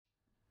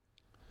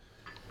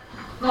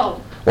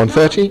No.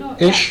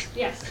 1:30-ish?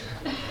 Yes.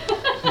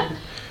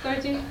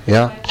 30.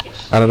 Yeah.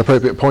 At an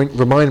appropriate point,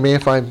 remind me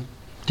if I'm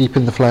deep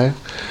in the flow.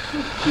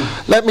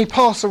 Let me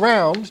pass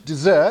around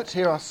dessert.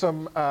 Here are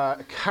some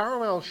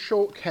caramel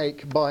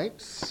shortcake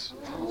bites.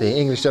 The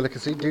English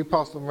delicacy. Do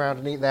pass them around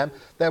and eat them.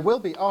 There will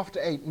be after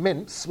 8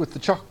 mints with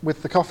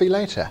the coffee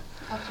later.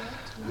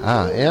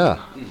 Yeah.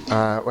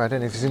 Well, I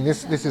don't know if you've seen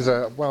this. This is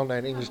a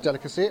well-known English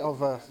delicacy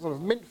of a sort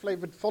of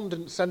mint-flavoured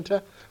fondant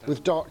centre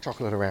with dark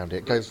chocolate around it.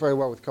 It goes very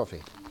well with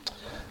coffee.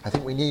 I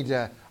think we need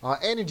our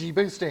energy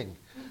boosting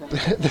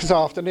this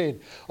afternoon.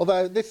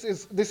 Although this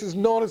is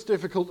not as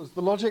difficult as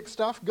the logic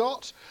stuff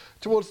got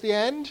towards the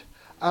end.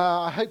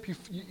 I hope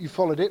you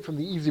followed it from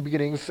the easy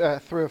beginnings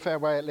through a fair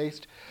way at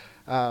least.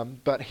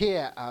 But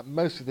here,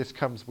 most of this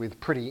comes with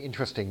pretty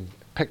interesting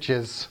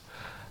pictures.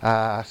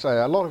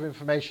 So a lot of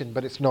information,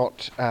 but it's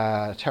not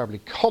terribly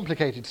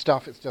complicated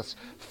stuff. It's just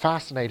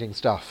fascinating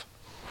stuff.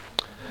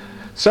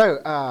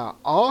 So,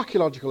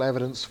 archaeological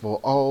evidence for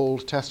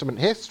Old Testament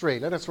history.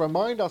 Let us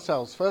remind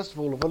ourselves, first of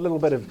all, of a little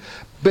bit of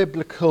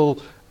biblical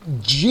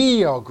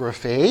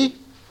geography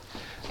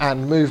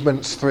and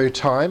movements through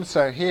time.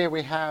 So here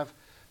we have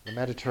the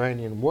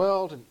Mediterranean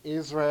world and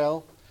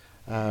Israel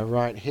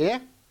right here.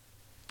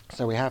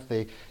 So we have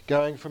the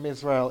going from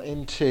Israel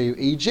into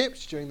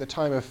Egypt during the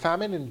time of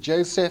famine, and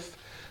Joseph,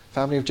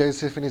 family of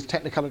Joseph in his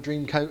Technicolor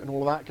dream coat and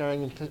all of that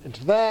going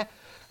into there.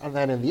 And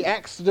then in the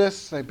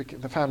Exodus,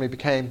 the family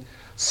became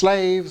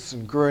slaves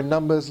and grew in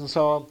numbers and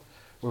so on.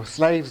 We were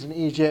slaves in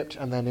Egypt,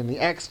 and then in the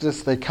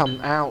Exodus they come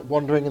out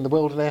wandering in the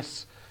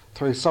wilderness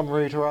through some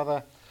route or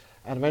other,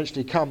 and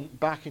eventually come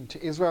back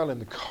into Israel in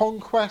the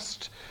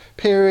conquest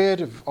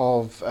period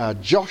of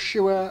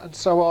Joshua and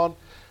so on.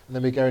 And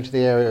then we go into the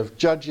area of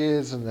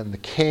Judges, and then the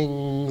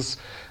Kings,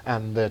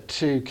 and the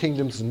two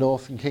kingdoms, the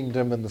northern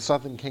kingdom and the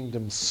southern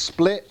kingdom,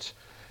 split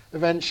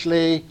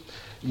eventually.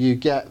 You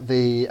get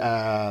the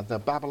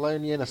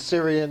Babylonian,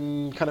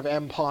 Assyrian kind of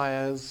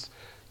empires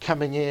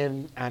coming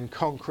in and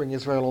conquering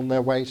Israel on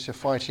their way to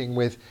fighting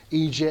with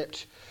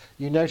Egypt.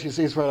 You notice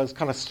Israel is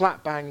kind of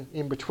slap bang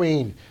in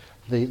between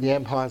the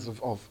empires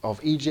of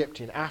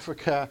Egypt in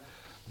Africa,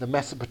 the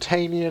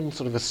Mesopotamian,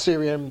 sort of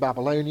Assyrian,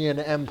 Babylonian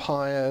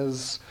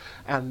empires,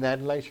 and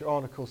then later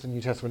on, of course, in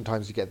New Testament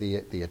times, you get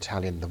the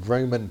Italian, the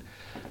Roman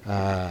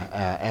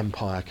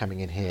empire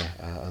coming in here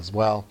as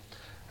well.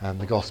 And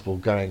the gospel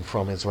going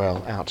from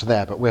Israel out to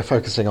there. But we're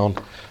focusing on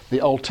the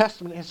Old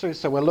Testament history,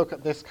 so we'll look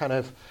at this kind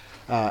of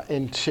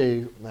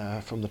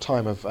from the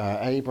time of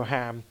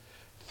Abraham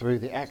through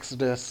the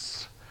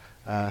Exodus,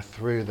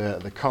 through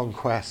the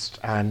conquest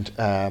and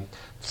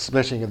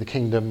splitting of the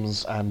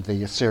kingdoms, and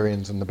the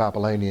Assyrians and the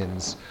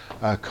Babylonians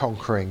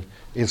conquering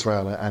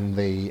Israel, and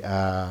the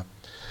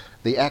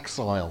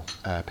exile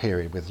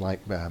period with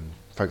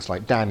folks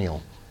like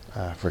Daniel,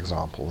 for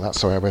example.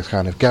 That's where we're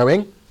kind of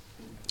going.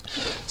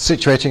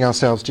 Situating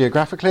ourselves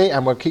geographically,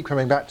 and we'll keep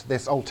coming back to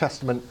this Old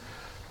Testament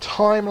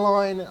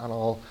timeline, and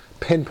I'll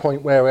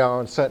pinpoint where we are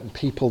and certain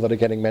people that are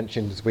getting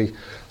mentioned as we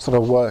sort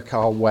of work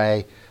our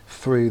way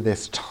through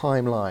this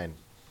timeline.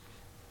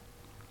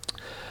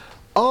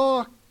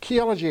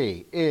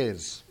 Archaeology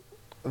is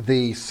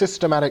the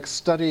systematic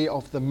study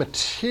of the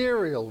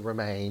material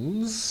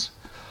remains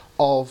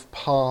of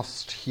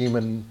past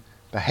human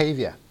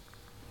behaviour.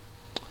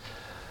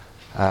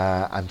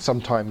 And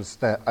sometimes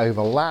that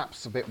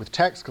overlaps a bit with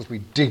text because we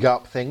dig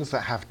up things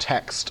that have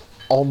text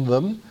on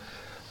them,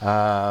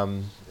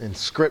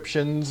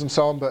 inscriptions and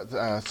so on, but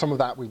some of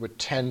that we would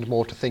tend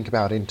more to think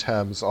about in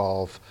terms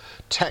of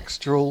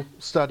textual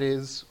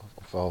studies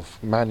of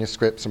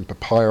manuscripts and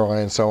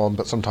papyri and so on,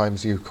 but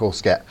sometimes you of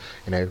course get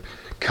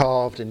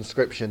carved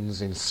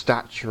inscriptions in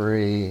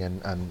statuary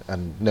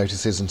and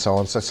notices and so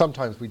on. So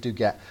sometimes we do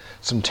get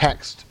some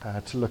text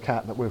to look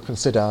at that we'll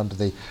consider under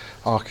the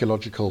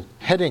archaeological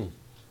heading.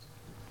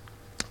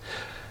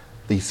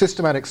 The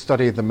systematic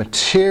study of the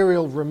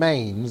material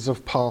remains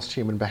of past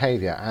human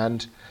behaviour.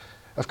 And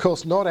of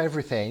course not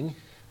everything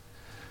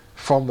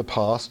from the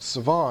past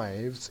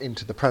survives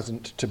into the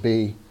present to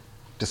be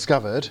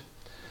discovered,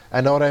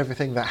 and not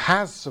everything that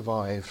has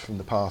survived from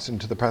the past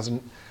into the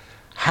present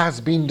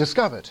has been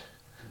discovered.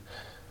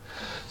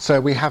 So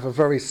we have a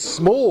very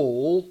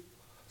small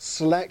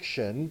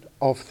selection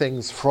of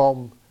things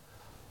from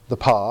the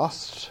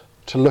past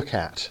to look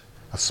at,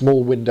 a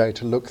small window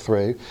to look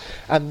through,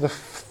 and the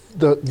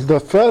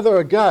further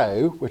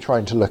ago we're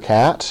trying to look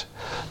at,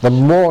 the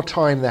more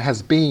time there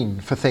has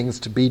been for things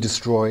to be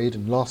destroyed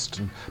and lost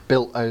and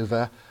built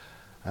over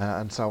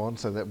and so on,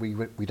 so that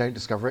we don't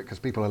discover it because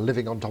people are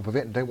living on top of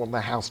it and don't want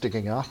their house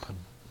digging up and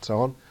so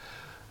on.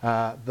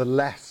 The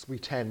less we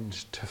tend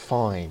to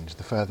find,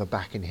 the further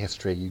back in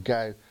history you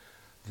go,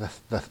 the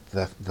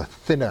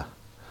thinner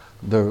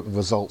the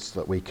results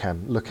that we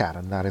can look at,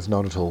 and that is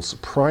not at all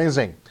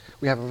surprising.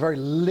 We have a very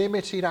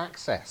limited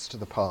access to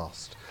the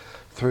past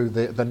through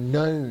the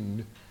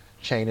known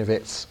chain of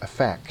its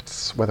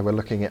effects, whether we're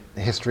looking at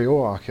history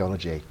or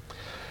archaeology.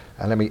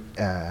 And let me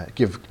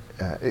give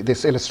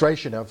this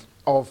illustration of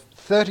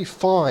only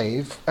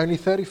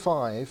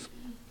 35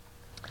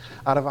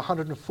 out of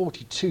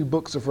 142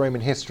 books of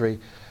Roman history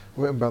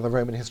written by the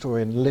Roman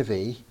historian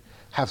Livy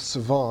have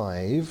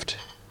survived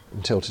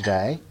until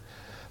today.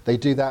 They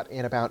do that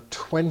in about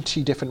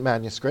 20 different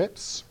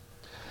manuscripts,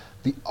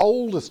 the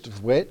oldest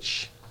of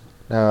which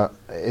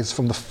is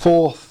from the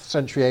 4th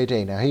century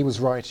AD. Now, he was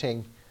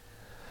writing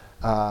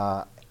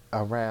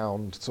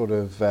around sort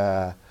of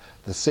the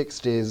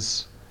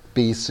 60s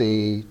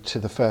BC to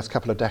the first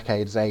couple of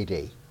decades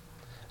AD.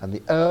 And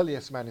the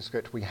earliest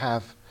manuscript we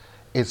have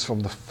is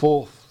from the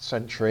 4th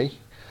century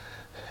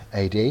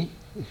AD.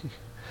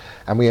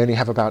 And we only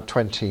have about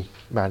 20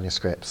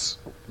 manuscripts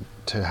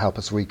to help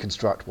us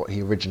reconstruct what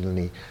he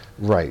originally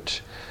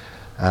wrote.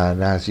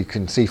 And as you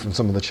can see from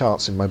some of the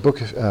charts in my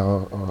book,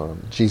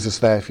 Jesus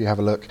there, if you have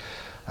a look,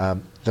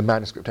 the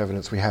manuscript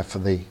evidence we have for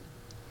the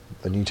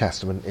New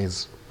Testament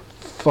is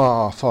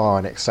far, far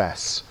in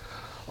excess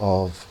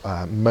of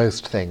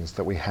most things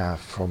that we have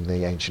from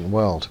the ancient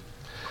world.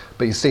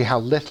 But you see how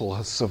little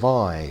has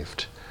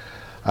survived.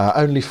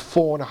 Only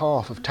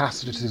 4.5 of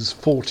Tacitus's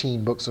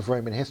 14 books of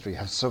Roman history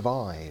have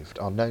survived,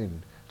 are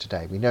known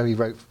today. We know he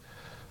wrote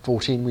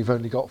 14, we've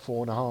only got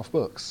 4.5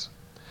 books.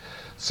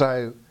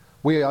 So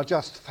we are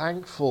just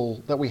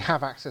thankful that we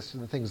have access to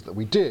the things that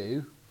we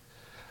do.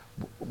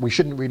 We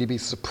shouldn't really be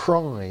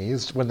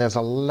surprised when there's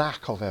a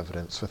lack of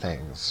evidence for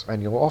things.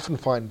 And you'll often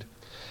find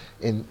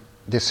in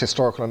this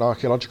historical and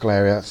archaeological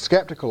area,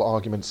 skeptical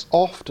arguments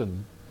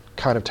often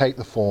kind of take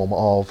the form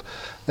of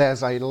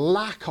there's a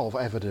lack of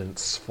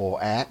evidence for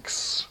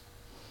X,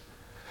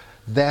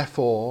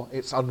 therefore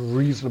it's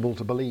unreasonable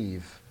to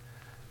believe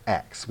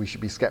X. We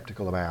should be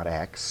skeptical about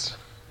X.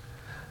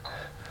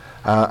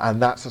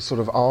 And that's a sort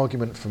of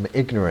argument from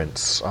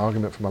ignorance,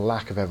 argument from a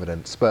lack of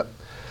evidence. But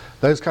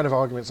those kind of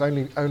arguments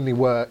only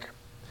work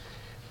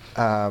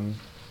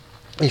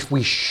if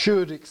we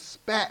should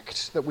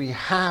expect that we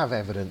have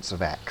evidence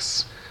of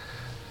X.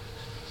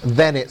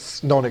 Then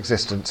its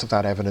non-existence of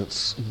that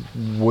evidence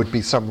would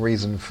be some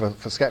reason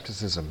for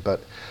skepticism.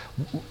 But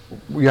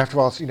you have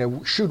to ask,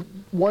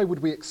 why would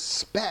we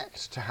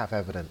expect to have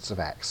evidence of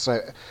X?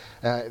 So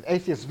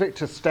atheist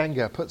Victor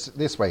Stenger puts it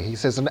this way. He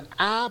says, an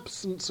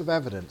absence of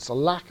evidence, a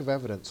lack of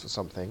evidence for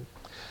something,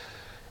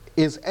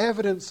 is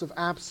evidence of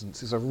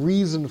absence, is a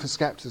reason for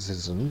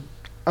skepticism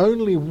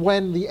only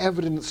when the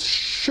evidence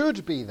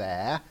should be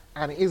there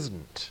and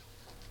isn't.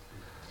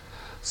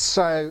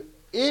 So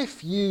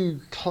if you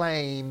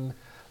claim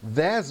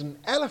there's an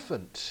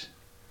elephant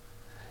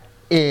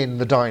in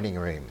the dining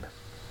room,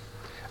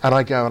 and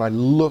I go and I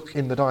look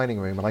in the dining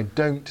room and I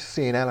don't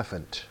see an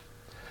elephant,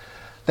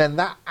 then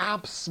that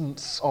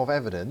absence of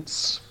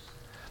evidence,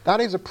 that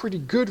is a pretty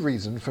good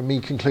reason for me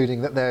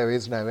concluding that there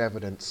is no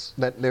evidence,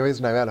 that there is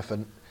no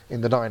elephant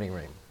in the dining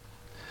room.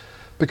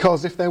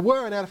 Because if there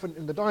were an elephant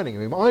in the dining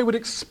room, I would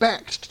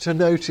expect to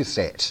notice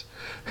it.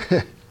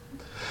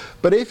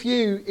 But if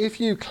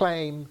you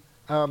claim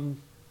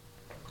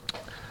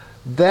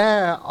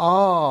there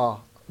are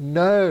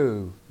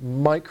no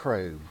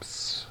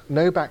microbes,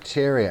 no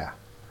bacteria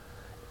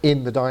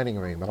in the dining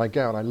room, and I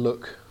go and I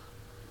look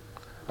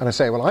and I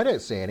say, well, I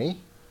don't see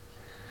any.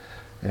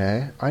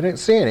 I don't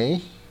see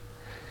any.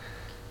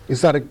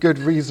 Is that a good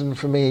reason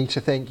for me to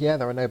think, yeah,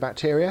 there are no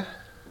bacteria?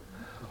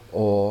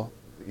 Or,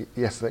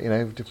 yes,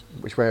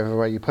 whichever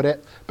way you put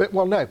it. But,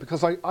 well, no,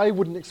 because I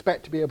wouldn't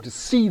expect to be able to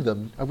see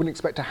them. I wouldn't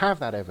expect to have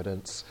that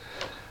evidence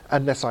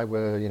unless I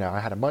were, I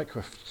had a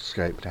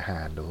microscope to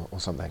hand or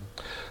something.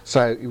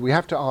 So we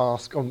have to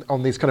ask,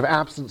 on these kind of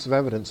absence of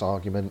evidence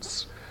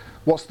arguments,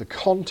 what's the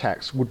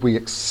context? Would we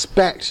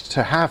expect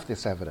to have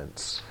this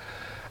evidence?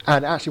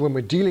 And actually, when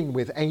we're dealing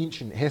with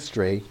ancient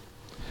history,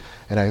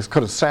 it's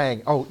kind of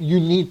saying, oh, you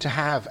need to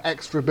have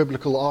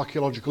extra-biblical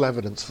archaeological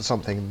evidence for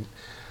something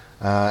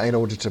in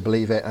order to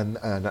believe it, and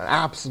an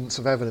absence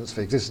of evidence for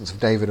the existence of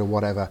David or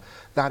whatever,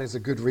 that is a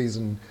good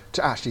reason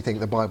to actually think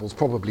the Bible's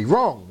probably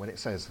wrong when it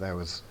says there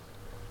was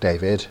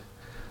David.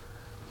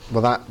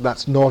 Well,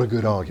 that's not a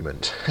good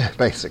argument,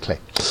 basically.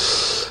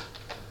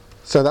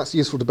 So that's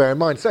useful to bear in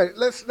mind. So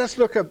let's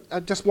look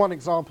at just one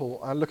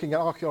example, looking at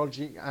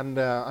archaeology and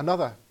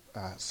another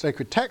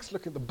sacred text,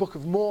 look at the Book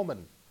of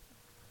Mormon.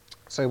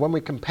 So when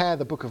we compare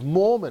the Book of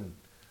Mormon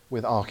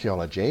with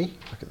archaeology,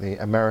 look at the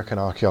American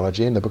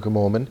archaeology in the Book of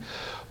Mormon,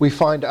 we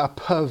find a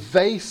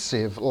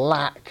pervasive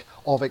lack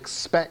of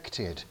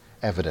expected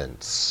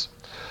evidence.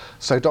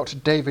 So Dr.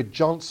 David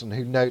Johnson,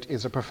 who note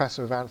is a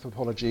professor of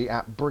anthropology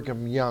at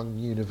Brigham Young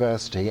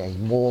University, a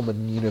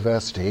Mormon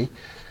university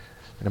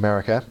in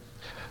America,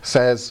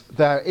 says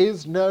there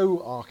is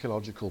no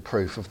archaeological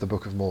proof of the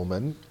Book of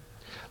Mormon.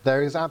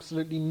 There is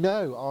absolutely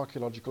no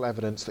archaeological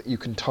evidence that you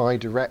can tie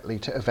directly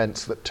to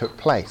events that took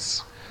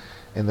place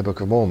in the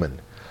Book of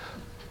Mormon.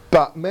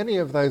 But many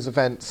of those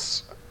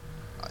events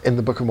in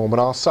the Book of Mormon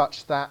are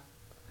such that,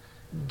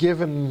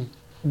 given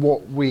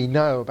what we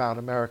know about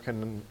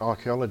American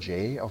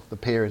archaeology of the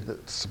period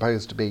that's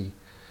supposed to be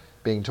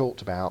being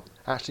talked about,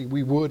 actually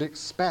we would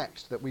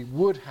expect that we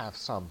would have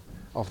some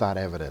of that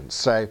evidence.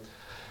 So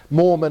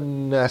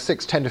Mormon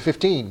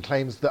 6:10-15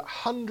 claims that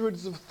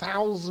hundreds of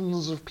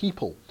thousands of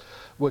people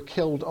were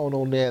killed on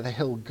or near the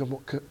hill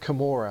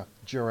Cumorah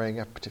during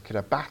a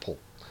particular battle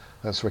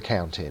that's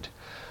recounted.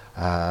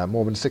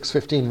 Mormon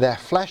 6:15, their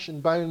flesh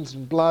and bones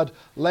and blood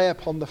lay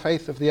upon the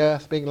face of the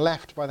earth, being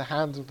left by the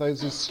hands of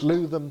those who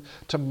slew them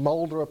to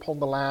moulder upon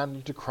the land,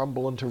 and to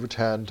crumble and to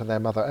return to their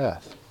mother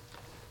earth.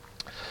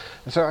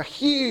 And so a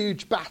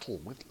huge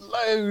battle with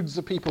loads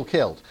of people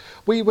killed.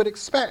 We would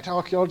expect,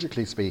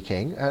 archaeologically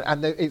speaking,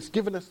 and it's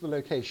given us the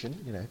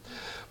location,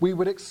 we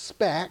would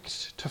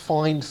expect to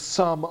find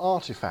some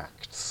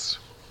artifacts.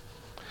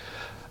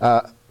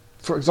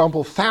 For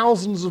example,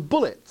 thousands of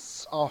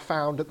bullets are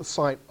found at the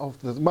site of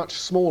the much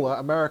smaller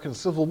American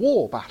Civil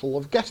War battle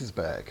of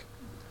Gettysburg.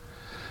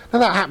 Now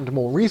that happened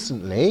more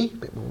recently,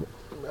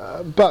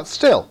 but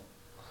still,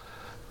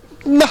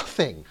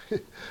 nothing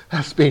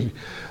has been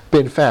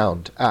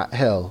found at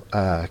Hill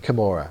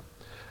Cumorah.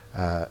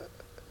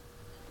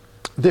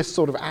 This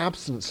sort of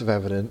absence of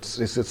evidence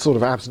is the sort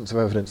of absence of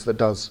evidence that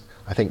does,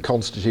 I think,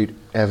 constitute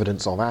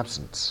evidence of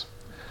absence.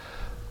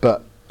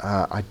 But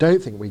I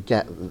don't think we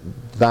get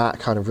that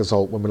kind of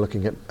result when we're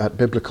looking at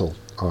biblical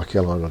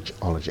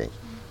archaeology.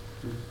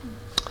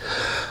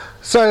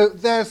 So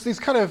there's these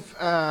kind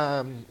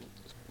of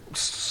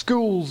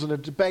schools and a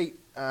debate.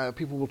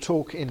 People will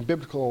talk in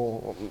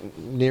biblical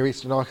Near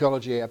Eastern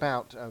archaeology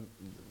about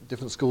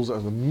different schools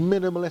of the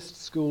minimalist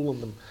school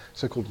and the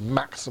so-called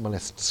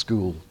maximalist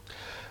school,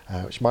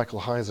 which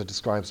Michael Heiser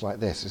describes like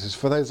this. He says,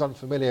 for those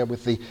unfamiliar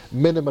with the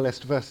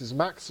minimalist versus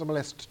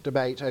maximalist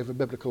debate over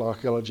biblical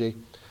archaeology,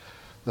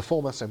 the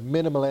former, so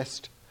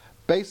minimalist,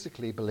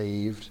 basically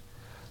believed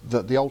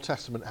that the Old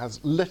Testament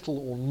has little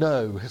or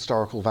no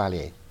historical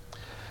value,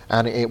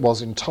 and it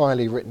was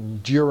entirely written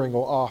during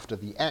or after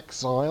the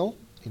exile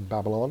in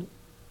Babylon.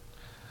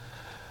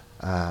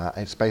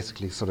 It's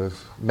basically sort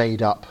of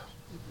made up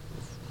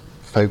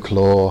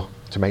folklore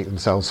to make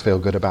themselves feel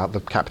good about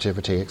the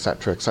captivity,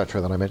 etc.,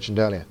 that I mentioned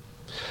earlier.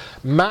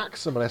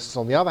 Maximalists,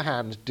 on the other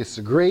hand,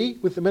 disagree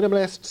with the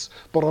minimalists,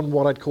 but on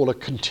what I'd call a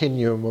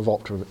continuum of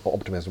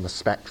optimism, a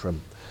spectrum,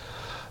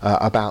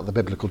 about the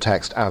biblical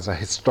text as a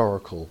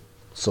historical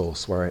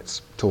source where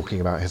it's talking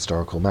about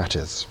historical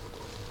matters.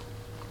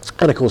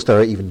 And of course there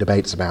are even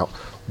debates about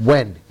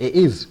when it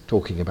is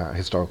talking about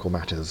historical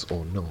matters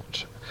or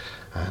not,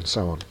 and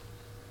so on.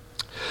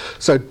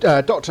 So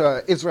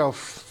Dr. Israel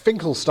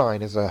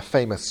Finkelstein is a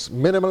famous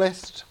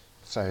minimalist.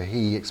 So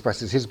he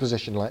expresses his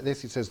position like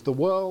this. He says, the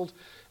world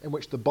in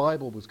which the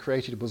Bible was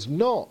created was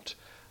not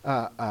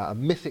a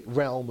mythic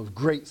realm of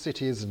great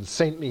cities and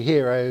saintly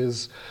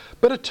heroes,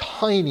 but a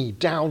tiny,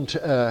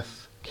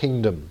 down-to-earth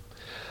kingdom.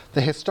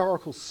 The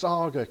historical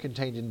saga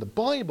contained in the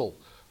Bible,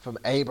 from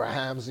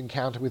Abraham's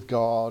encounter with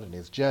God and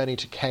his journey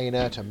to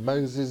Canaan, to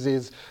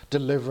Moses'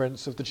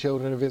 deliverance of the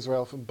children of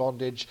Israel from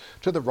bondage,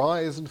 to the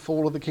rise and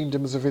fall of the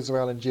kingdoms of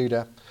Israel and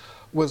Judah,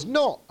 was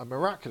not a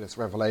miraculous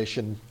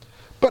revelation,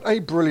 but a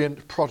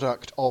brilliant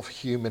product of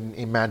human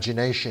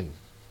imagination.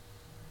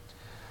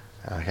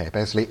 Okay,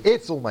 basically,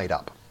 it's all made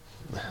up.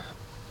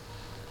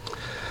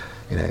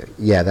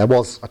 There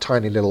was a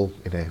tiny little,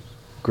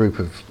 group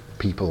of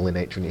people in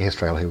ancient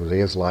Israel who were the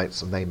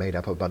Israelites, and they made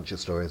up a bunch of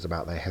stories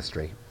about their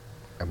history,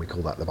 and we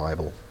call that the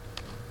Bible.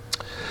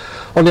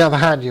 On the other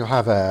hand, you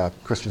have a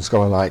Christian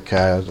scholar like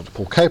Dr.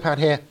 Paul Copan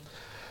here,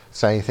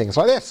 saying things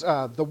like this.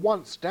 The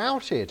once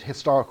doubted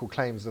historical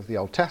claims of the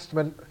Old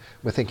Testament,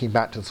 we're thinking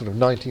back to the sort of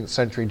 19th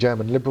century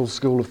German liberal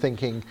school of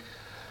thinking,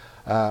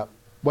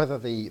 whether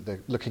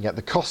looking at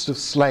the cost of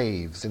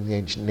slaves in the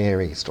ancient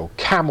Near East, or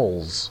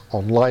camels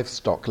on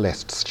livestock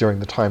lists during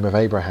the time of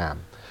Abraham,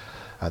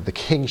 the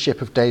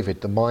kingship of David,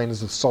 the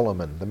mines of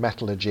Solomon, the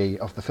metallurgy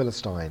of the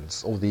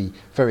Philistines, or the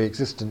very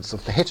existence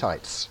of the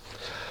Hittites,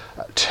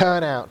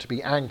 turn out to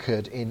be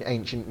anchored in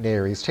ancient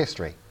Near East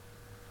history.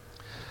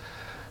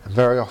 And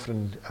very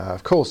often,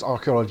 of course,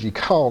 archaeology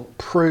can't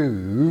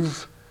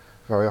prove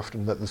very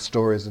often that the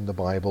stories in the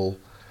Bible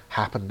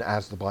happened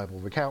as the Bible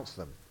recounts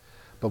them.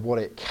 But what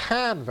it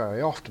can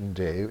very often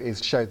do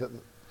is show that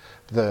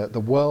the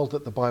world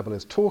that the Bible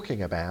is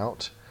talking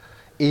about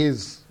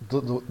is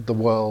the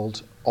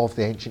world of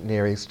the ancient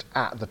Near East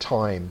at the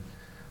time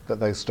that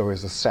those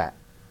stories are set.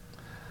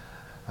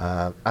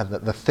 And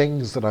that the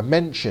things that are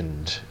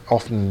mentioned,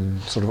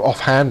 often sort of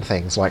offhand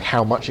things like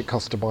how much it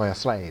cost to buy a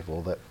slave,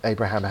 or that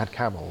Abraham had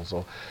camels,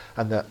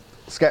 and that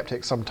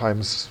skeptics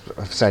sometimes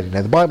have said,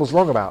 the Bible's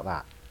wrong about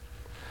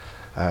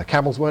that.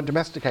 Camels weren't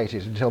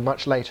domesticated until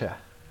much later.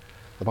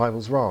 The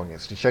Bible's wrong.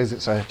 It shows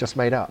it's just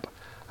made up.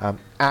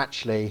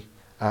 Actually,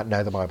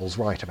 no, the Bible's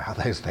right about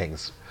those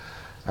things.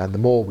 And the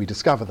more we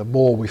discover, the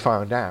more we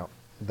find out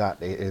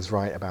that it is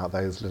right about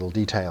those little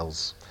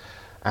details.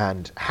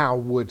 And how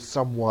would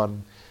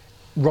someone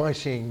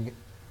writing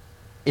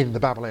in the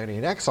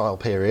Babylonian exile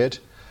period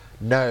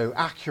know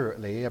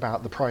accurately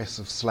about the price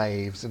of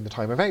slaves in the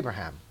time of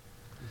Abraham?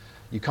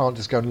 You can't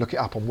just go and look it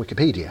up on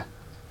Wikipedia.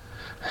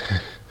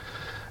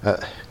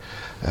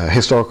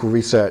 Historical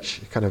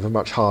research kind of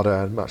much harder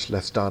and much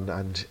less done,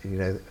 and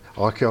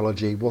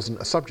archaeology wasn't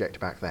a subject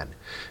back then.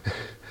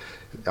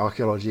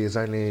 Archaeology is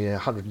only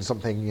 100 and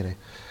something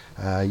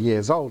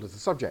years old as a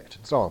subject,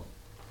 and so on.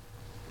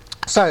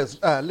 So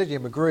Lydia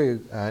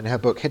McGrew, in her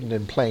book Hidden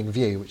in Plain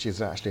View, which is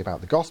actually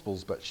about the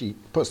Gospels, but she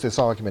puts this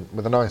argument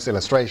with a nice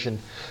illustration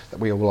that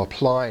we will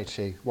apply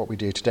to what we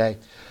do today.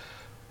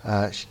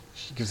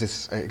 She gives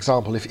this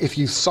example. If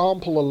you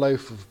sample a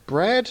loaf of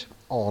bread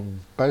on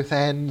both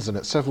ends and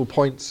at several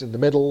points in the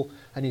middle,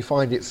 and you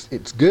find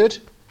it's good,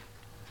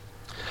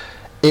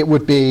 it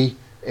would be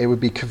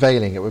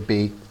caviling, it would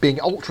be being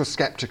ultra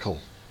skeptical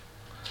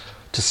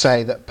to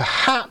say that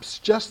perhaps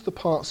just the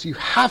parts you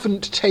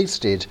haven't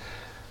tasted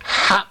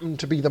happen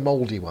to be the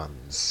mouldy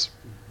ones.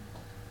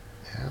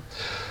 Yeah.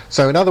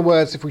 So in other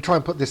words, if we try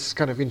and put this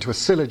kind of into a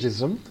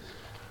syllogism,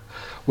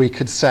 we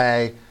could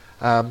say,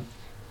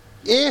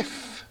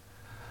 if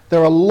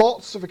there are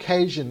lots of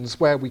occasions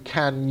where we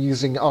can,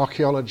 using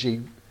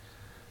archaeology,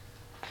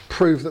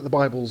 prove that the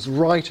Bible's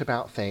right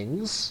about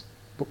things,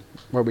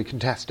 where we can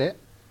test it,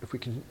 if we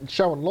can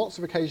show on lots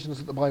of occasions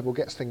that the Bible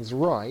gets things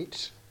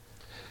right,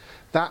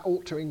 that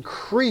ought to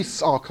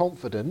increase our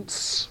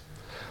confidence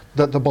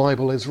that the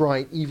Bible is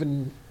right,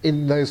 even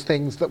in those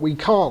things that we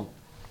can't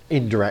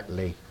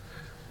indirectly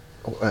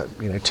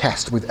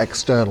test with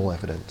external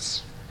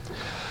evidence.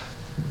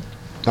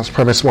 That's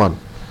premise one.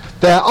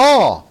 There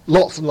are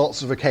lots and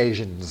lots of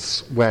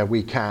occasions where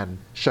we can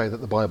show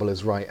that the Bible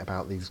is right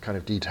about these kind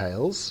of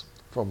details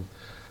from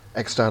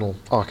external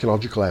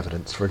archaeological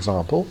evidence, for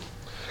example.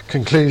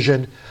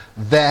 Conclusion,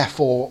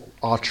 therefore,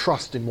 our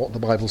trust in what the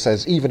Bible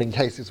says, even in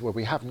cases where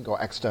we haven't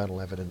got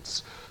external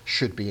evidence,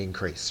 should be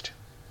increased.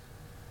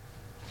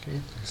 Okay,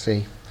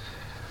 see,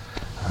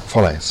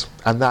 follows.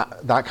 And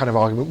that kind of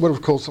argument would,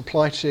 of course,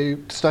 apply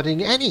to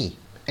studying any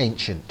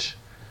ancient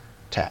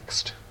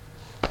text.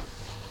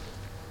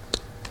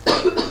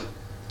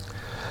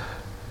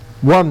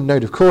 One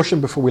note of caution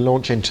before we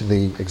launch into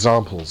the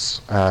examples.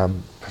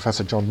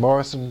 Professor John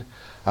Morrison,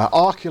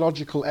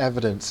 archaeological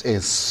evidence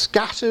is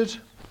scattered,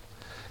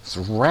 it's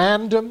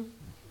random,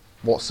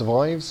 what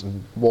survives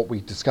and what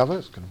we discover,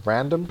 it's kind of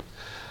random,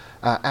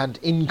 and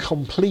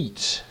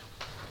incomplete.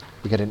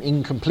 We get an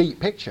incomplete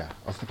picture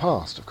of the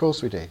past, of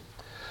course we do.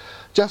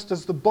 Just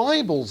as the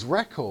Bible's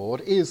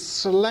record is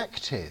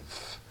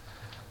selective,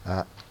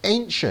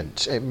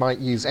 ancient, it might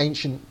use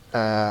ancient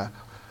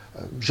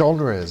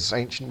genres,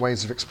 ancient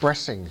ways of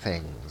expressing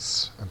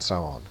things, and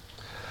so on,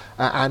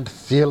 and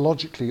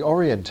theologically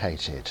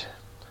orientated.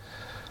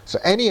 So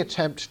any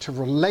attempt to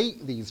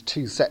relate these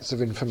two sets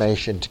of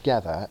information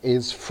together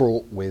is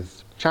fraught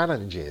with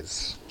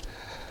challenges.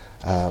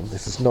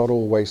 This is not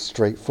always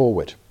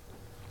straightforward.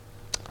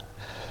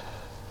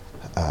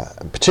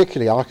 And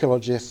particularly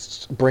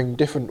archaeologists bring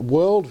different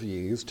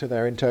worldviews to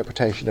their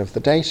interpretation of the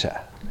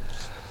data.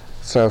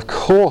 So of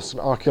course an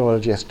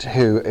archaeologist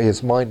who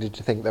is minded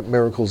to think that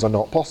miracles are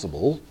not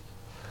possible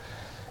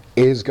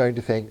is going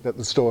to think that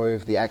the story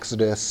of the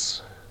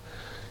Exodus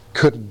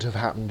couldn't have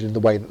happened in the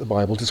way that the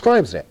Bible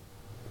describes it,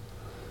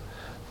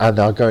 and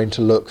are going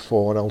to look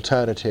for an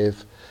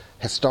alternative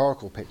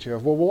historical picture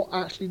of, well, what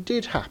actually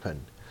did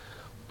happen?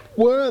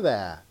 Were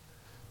there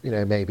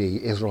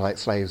maybe Israelite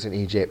slaves in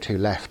Egypt who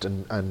left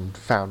and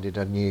founded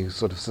a new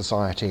sort of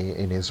society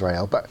in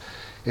Israel? But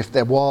if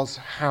there was,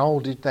 how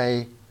did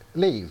they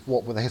leave?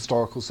 What were the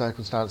historical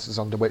circumstances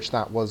under which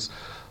that was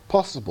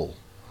possible?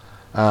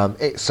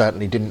 It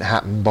certainly didn't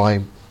happen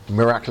by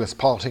miraculous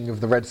parting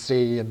of the Red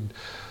Sea and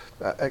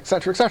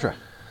etc., etc.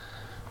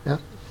 Yeah.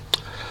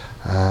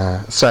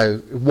 So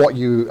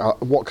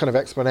what kind of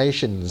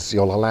explanations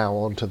you'll allow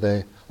onto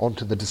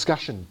the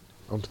discussion,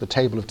 onto the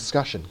table of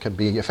discussion, can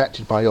be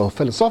affected by your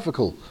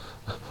philosophical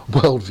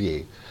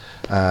worldview.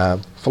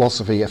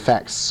 Philosophy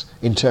affects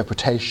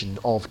interpretation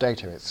of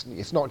data.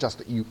 It's not just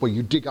that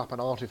you dig up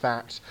an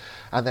artifact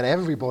and then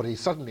everybody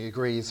suddenly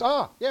agrees,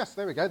 yes,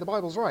 there we go, the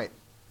Bible's right.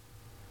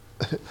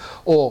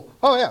 Or,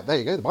 oh yeah, there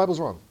you go, the Bible's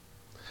wrong.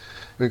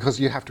 Because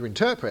you have to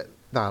interpret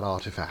that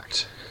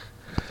artifact.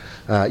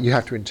 You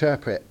have to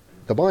interpret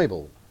the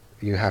Bible.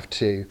 You have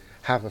to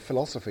have a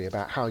philosophy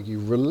about how you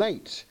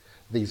relate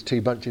these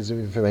two bunches of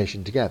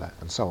information together,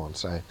 and so on.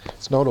 So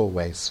it's not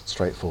always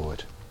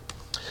straightforward.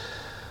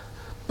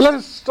 Let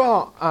us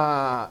start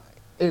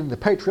in the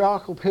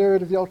patriarchal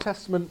period of the Old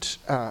Testament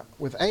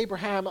with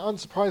Abraham.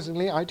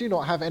 Unsurprisingly, I do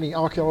not have any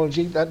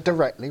archaeology that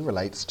directly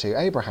relates to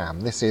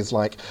Abraham. This is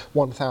like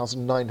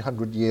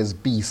 1,900 years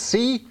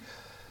BC,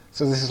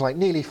 so this is like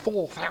nearly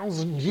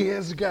 4,000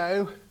 years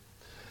ago.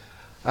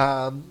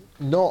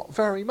 Not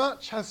very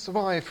much has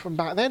survived from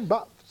back then,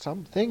 but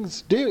some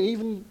things do,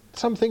 even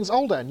some things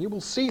older, and you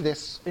will see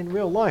this in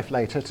real life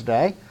later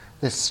today,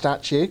 this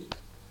statue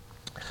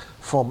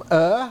from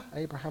Ur,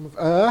 Abraham of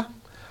Ur,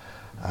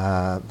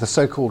 the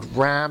so-called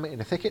ram in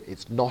a thicket.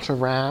 It's not a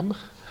ram,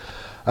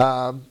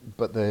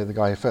 but the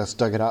guy who first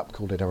dug it up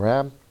called it a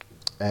ram.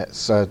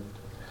 It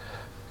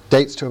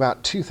dates to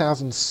about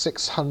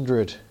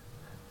 2600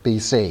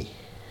 BC.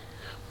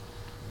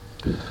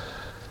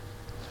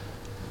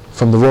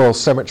 From the royal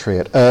cemetery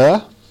at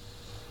Ur,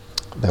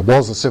 there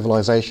was a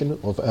civilization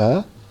of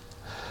Ur,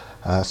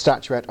 a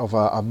statuette of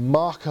a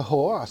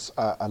markhor,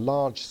 a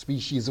large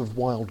species of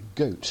wild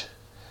goat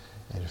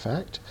in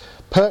fact,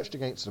 perched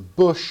against a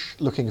bush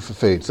looking for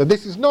food. So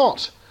this is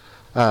not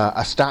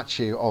a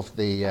statue of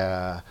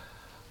the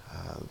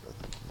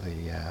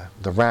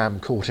ram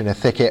caught in a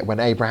thicket when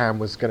Abraham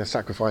was going to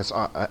sacrifice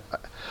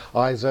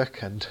Isaac,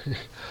 and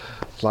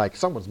like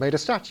someone's made a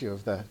statue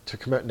of to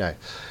commit. No,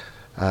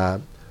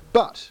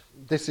 but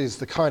this is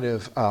the kind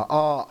of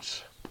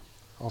art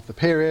of the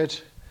period.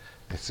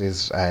 This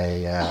is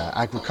a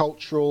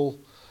agricultural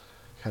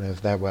kind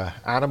of. There were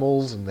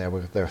animals and there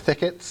were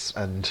thickets,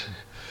 and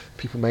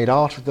people made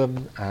art of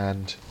them,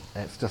 and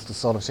it's just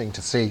astonishing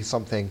to see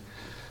something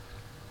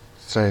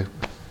so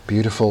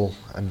beautiful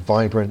and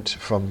vibrant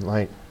from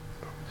like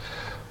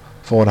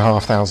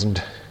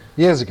 4,500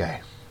 years ago.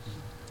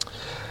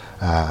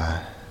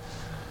 And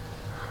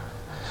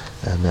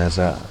there's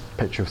a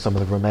picture of some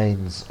of the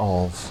remains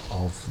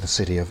of the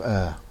city of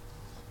Ur.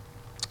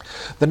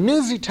 The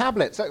Nuzi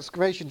tablets,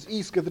 excavations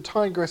east of the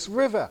Tigris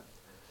River,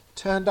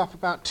 turned up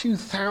about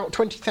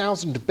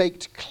 20,000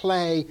 baked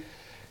clay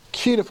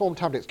cuneiform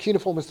tablets.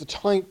 Cuneiform is the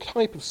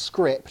type of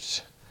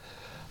script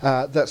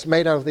that's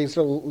made out of these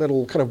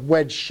little kind of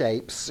wedge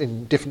shapes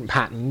in different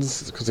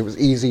patterns, because it was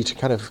easy to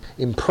kind of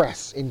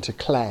impress into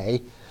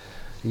clay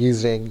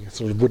using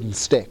sort of wooden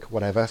stick,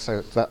 whatever.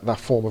 So that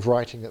form of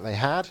writing that they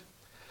had,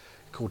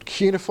 called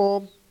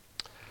cuneiform.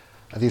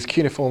 These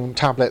cuneiform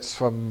tablets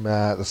from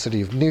the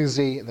city of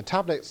Nuzi. And the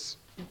tablets,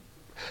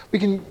 we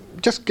can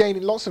just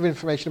gain lots of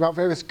information about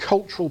various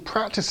cultural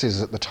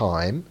practices at the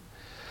time,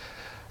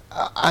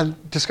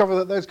 and discover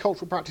that those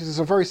cultural practices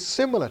are very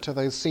similar to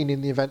those seen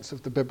in the events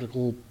of the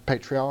biblical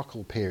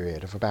patriarchal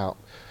period of about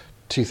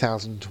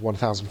 2000 to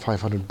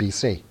 1500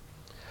 BC.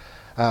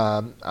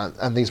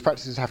 And these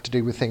practices have to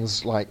do with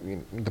things like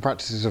the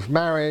practices of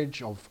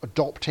marriage, of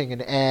adopting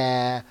an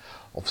heir,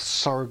 of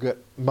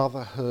surrogate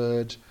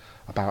motherhood,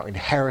 about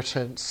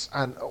inheritance,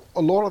 and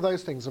a lot of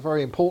those things are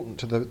very important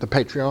to the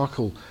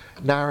patriarchal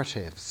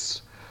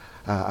narratives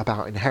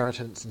about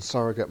inheritance and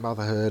surrogate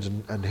motherhood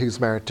and who's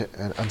married to,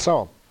 and so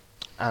on.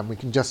 And we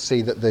can just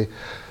see that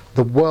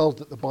the world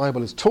that the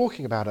Bible is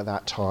talking about at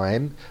that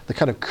time, the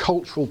kind of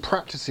cultural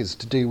practices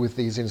to do with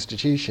these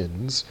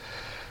institutions,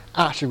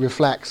 actually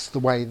reflects the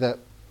way that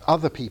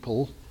other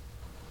people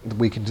that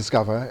we can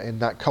discover in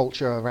that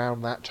culture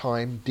around that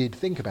time did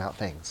think about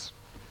things.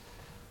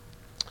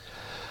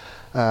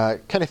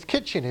 Kenneth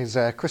Kitchen is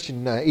a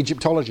Christian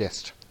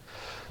Egyptologist,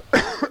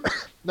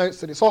 notes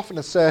that it's often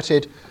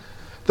asserted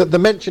that the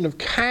mention of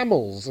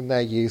camels and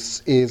their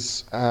use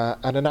is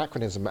an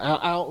anachronism,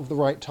 out of the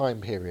right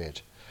time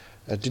period.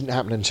 It didn't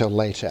happen until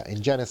later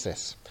in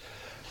Genesis.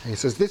 And he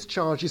says this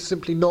charge is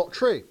simply not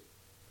true.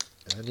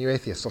 New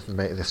atheists often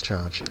make this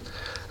charge.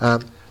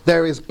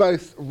 There is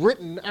both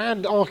written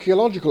and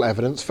archaeological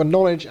evidence for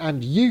knowledge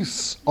and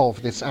use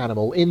of this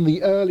animal in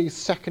the early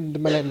 2nd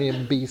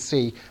millennium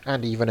BC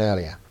and even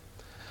earlier.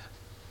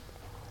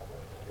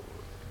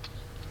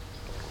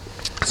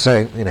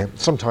 So,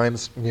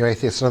 sometimes new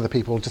atheists and other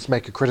people just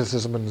make a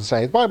criticism and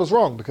say, the Bible's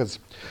wrong because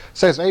it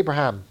says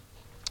Abraham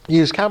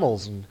used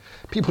camels, and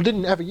people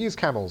didn't ever use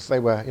camels. They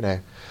were,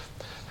 they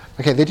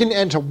didn't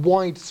enter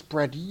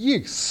widespread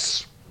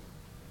use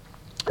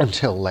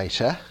until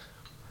later,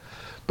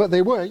 but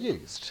they were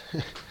used.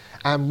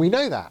 And we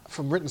know that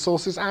from written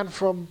sources and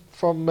from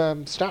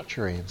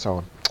statuary and so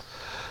on.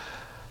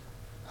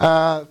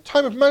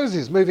 Time of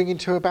Moses, moving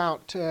into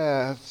about,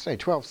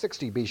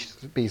 1260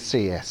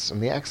 BCS,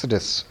 and the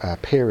Exodus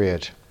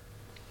period.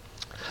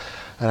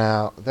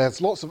 Now,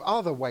 there's lots of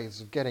other ways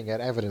of getting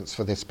at evidence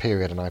for this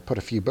period, and I put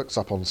a few books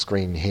up on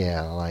screen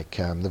here, like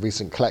the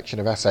recent collection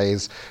of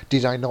essays,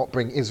 Did I Not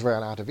Bring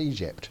Israel Out of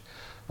Egypt?,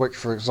 which,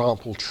 for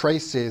example,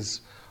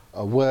 traces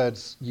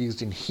words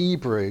used in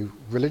Hebrew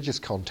religious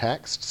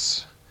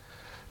contexts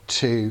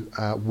to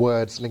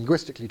words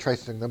linguistically,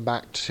 tracing them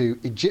back to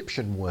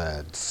Egyptian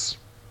words,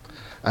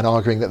 and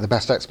arguing that the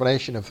best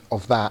explanation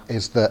of that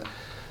is that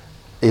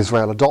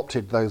Israel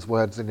adopted those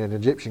words in an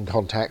Egyptian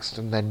context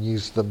and then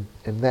used them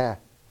in their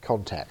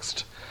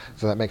context.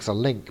 So that makes a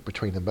link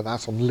between them, but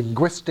that's on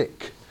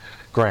linguistic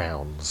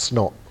grounds,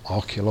 not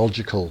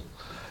archaeological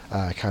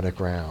kind of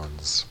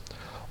grounds.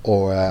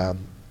 Or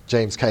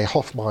James K.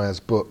 Hoffmeyer's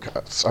book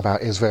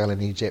about Israel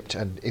in Egypt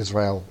and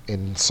Israel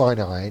in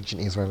Sinai,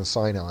 ancient Israel and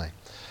Sinai.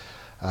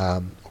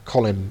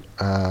 Colin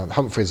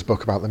Humphrey's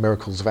book about the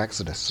miracles of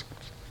Exodus.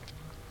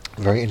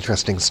 Very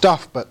interesting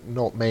stuff, but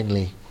not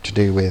mainly to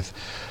do with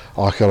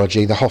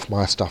archaeology. The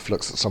Hoffmeyer stuff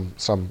looks at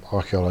some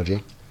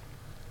archaeology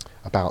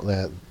about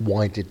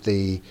why did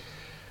the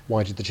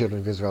children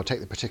of Israel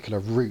take the particular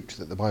route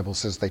that the Bible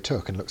says they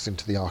took, and looks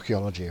into the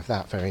archaeology of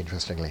that very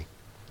interestingly.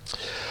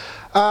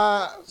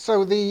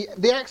 So the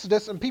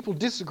Exodus, and people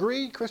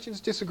disagree, Christians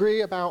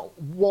disagree about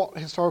what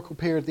historical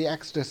period the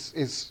Exodus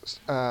is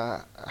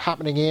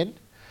happening in.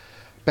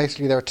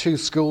 Basically, there are two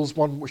schools,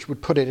 one which would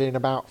put it in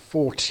about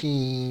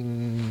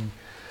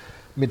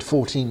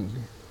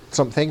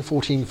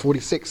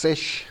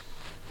 1446-ish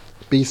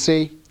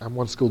BC, and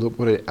one school that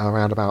put it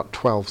around about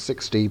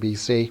 1260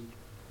 BC.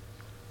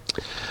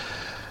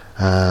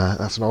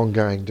 That's an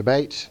ongoing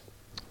debate.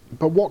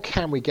 But what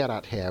can we get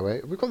at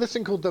here? We've got this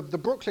thing called the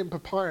Brooklyn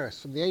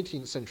Papyrus from the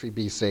 18th century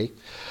BC.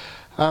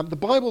 The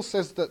Bible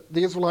says that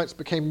the Israelites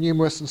became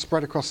numerous and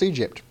spread across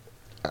Egypt.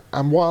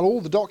 And while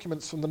all the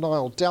documents from the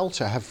Nile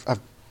Delta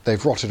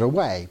they've rotted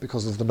away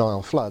because of the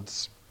Nile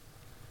floods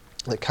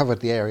that covered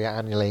the area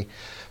annually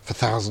for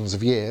thousands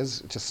of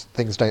years, just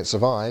things don't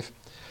survive,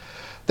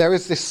 there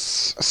is this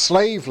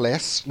slave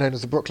list known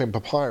as the Brooklyn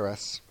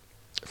Papyrus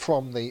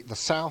from the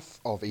south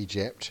of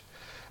Egypt,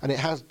 and it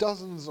has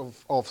dozens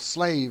of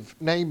slave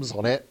names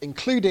on it,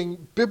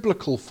 including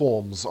biblical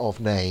forms of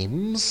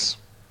names,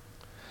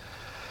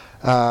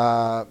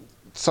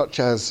 such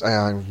as,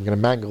 I'm going to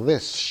mangle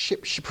this,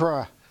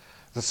 Shipra,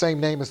 the same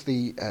name as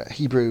the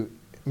Hebrew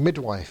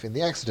midwife in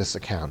the Exodus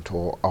account,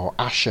 or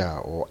Asher,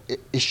 or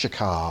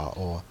Issachar,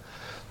 or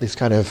these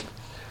kind of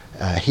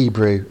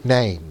Hebrew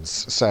names.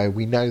 So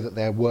we know that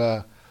there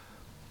were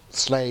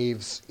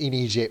slaves in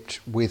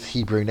Egypt with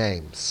Hebrew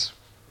names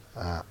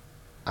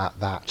at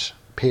that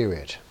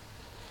period.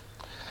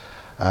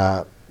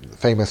 The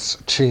famous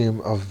tomb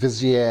of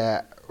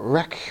Vizier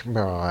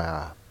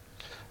Rekhmire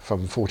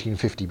from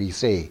 1450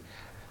 BC,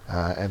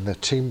 and the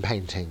tomb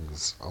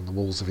paintings on the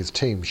walls of his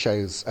tomb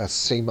shows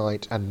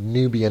Semite and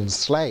Nubian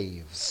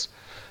slaves,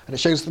 and it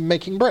shows them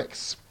making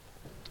bricks,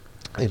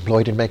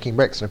 employed in making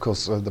bricks. And of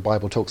course the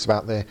Bible talks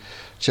about the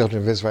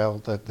children of Israel,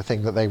 the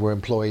thing that they were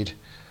employed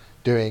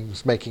doing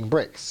was making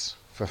bricks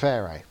for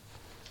Pharaoh.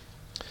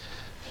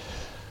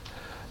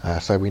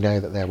 So we know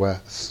that there were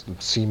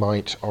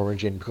Semite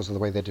origin because of the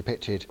way they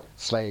depicted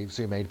slaves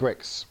who made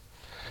bricks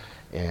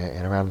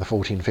in around the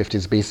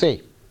 1450s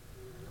BC.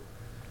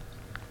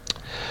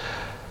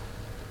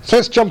 So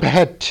let's jump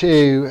ahead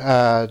to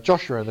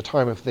Joshua and the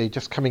time of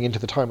just coming into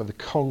the time of the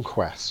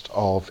conquest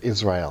of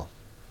Israel.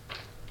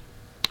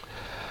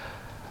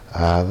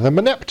 The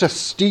Meneptah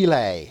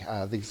stelae,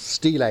 these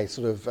stelae,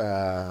 sort of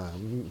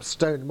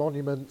stone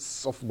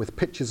monuments, often with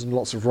pictures and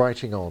lots of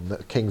writing on,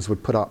 that kings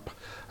would put up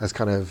as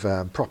kind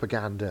of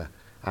propaganda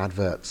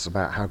adverts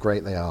about how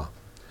great they are.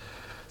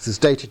 This is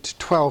dated to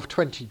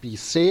 1220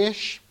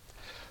 BC-ish.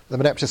 The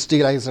Meneptah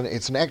stelae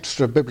it's an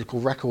extra biblical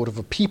record of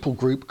a people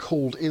group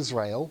called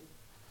Israel,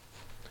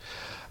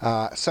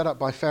 set up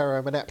by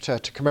Pharaoh Meneptah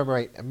to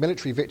commemorate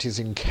military victories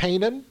in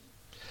Canaan,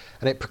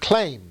 and it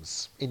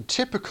proclaims, in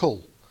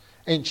typical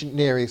ancient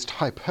Near East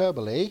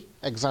hyperbole,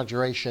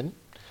 exaggeration,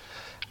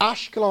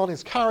 Ashkelon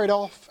is carried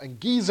off and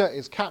Giza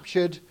is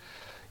captured,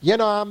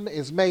 Yenam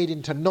is made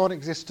into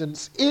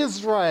non-existence,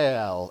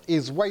 Israel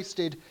is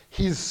wasted,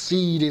 his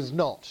seed is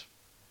not.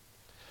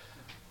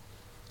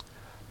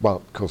 Well,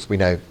 of course we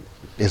know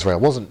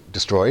Israel wasn't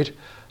destroyed,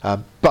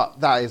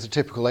 but that is a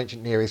typical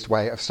ancient Near East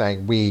way of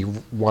saying we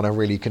won a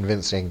really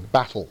convincing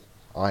battle.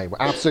 I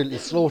absolutely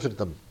slaughtered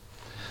them.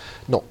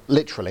 Not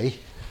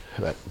literally,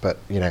 but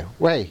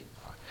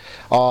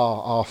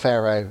our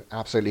Pharaoh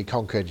absolutely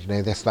conquered,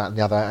 this, that and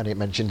the other, and it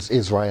mentions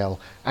Israel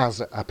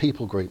as a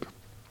people group.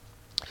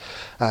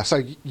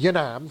 So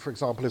Yanam, for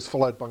example, is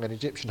followed by an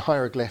Egyptian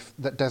hieroglyph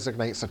that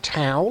designates a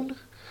town.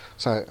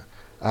 So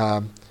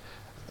Yanam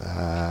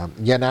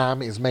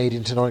is made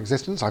into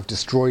non-existence. I've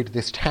destroyed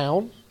this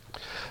town.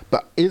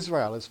 But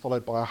Israel is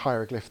followed by a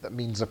hieroglyph that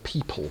means a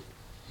people.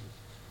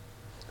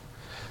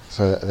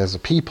 So there's a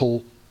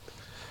people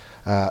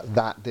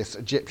that this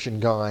Egyptian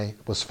guy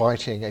was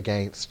fighting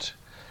against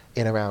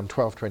in around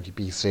 1220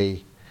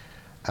 BC,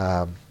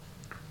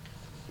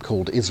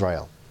 called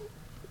Israel.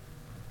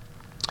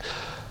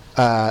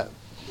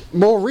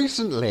 More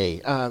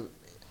recently,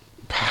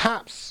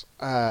 perhaps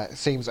it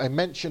seems a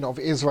mention of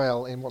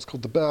Israel in what's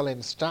called the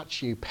Berlin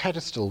statue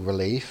pedestal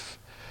relief.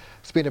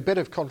 There's been a bit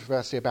of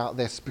controversy about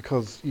this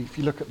because if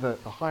you look at the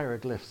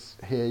hieroglyphs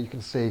here, you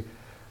can see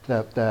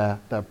they're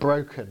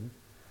broken,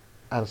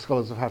 and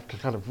scholars have had to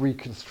kind of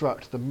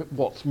reconstruct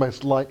what's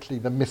most likely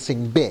the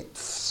missing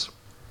bits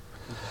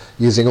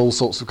using all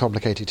sorts of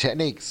complicated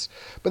techniques.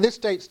 But this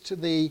dates to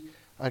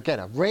again,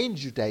 a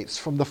range of dates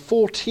from the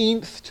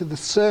 14th to the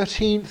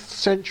 13th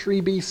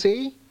century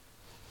BC.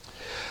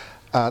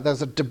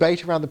 There's a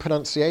debate around the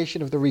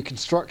pronunciation of the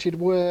reconstructed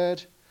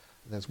word.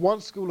 There's one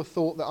school of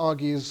thought that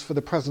argues for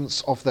the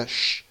presence of the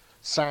sh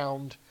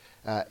sound,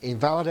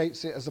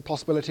 invalidates it as a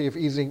possibility of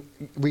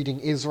reading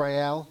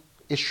Israel.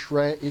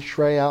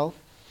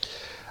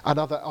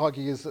 Another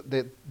argues that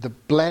the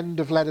blend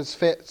of letters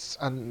fits,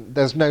 and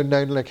there's no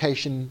known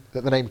location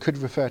that the name could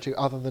refer to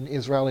other than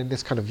Israel in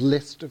this kind of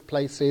list of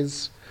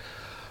places.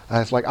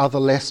 It's like other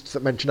lists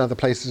that mention other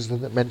places than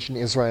that mention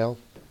Israel.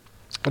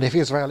 And if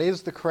Israel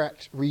is the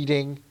correct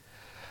reading,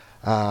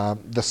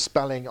 the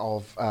spelling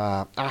of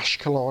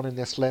Ashkelon in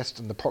this list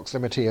and the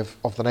proximity of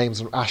the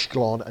names of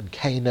Ashkelon and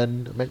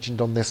Canaan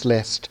mentioned on this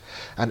list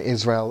and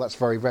Israel, that's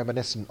very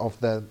reminiscent of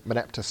the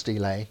Meneptah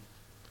stelae.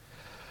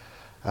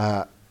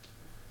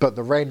 But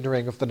the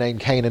rendering of the name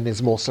Canaan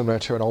is more similar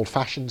to an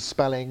old-fashioned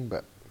spelling,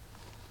 but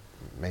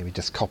maybe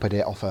just copied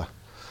it off a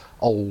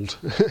old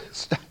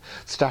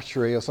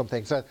statuary or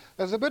something. So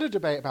there's a bit of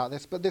debate about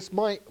this, but this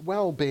might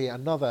well be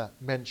another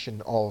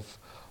mention of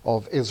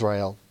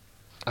Israel.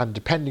 And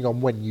depending on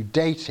when you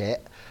date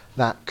it,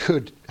 that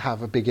could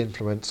have a big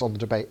influence on the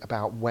debate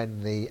about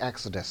when the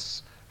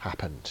Exodus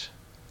happened.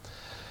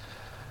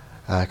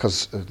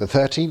 Because the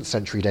 13th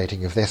century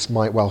dating of this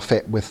might well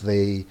fit with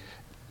the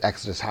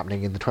Exodus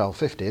happening in the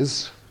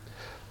 1250s,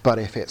 but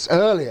if it's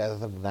earlier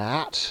than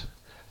that,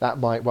 that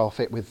might well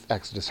fit with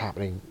Exodus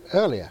happening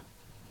earlier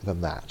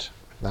than that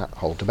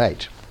whole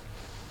debate.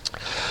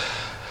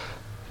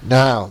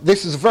 Now,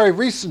 this is a very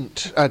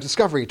recent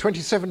discovery,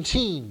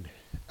 2017,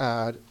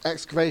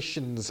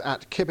 excavations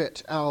at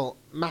Kibbet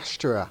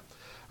al-Mashtara,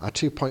 a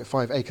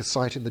 2.5 acre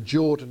site in the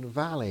Jordan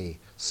Valley,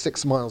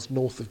 6 miles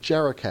north of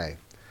Jericho.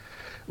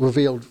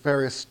 Revealed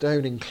various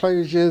stone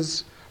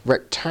enclosures,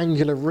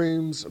 rectangular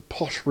rooms,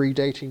 pottery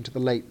dating to the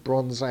late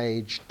Bronze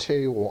Age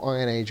 2 or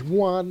Iron Age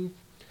 1.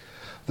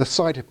 The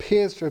site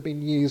appears to have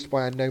been used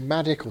by a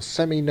nomadic or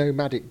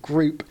semi-nomadic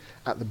group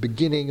at the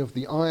beginning of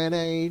the Iron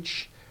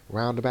Age,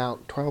 around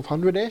about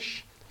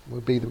 1200-ish,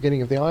 would be the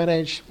beginning of the Iron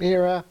Age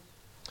era.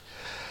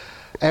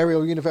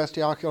 Ariel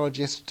University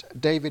archaeologist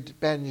David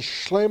Ben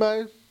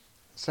Shlomo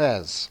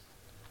says,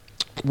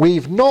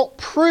 "We've not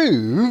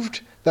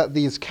proved that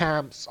these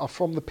camps are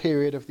from the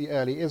period of the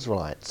early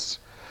Israelites,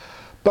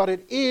 but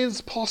it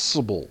is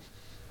possible.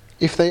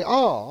 If they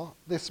are,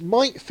 this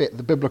might fit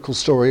the biblical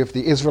story of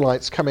the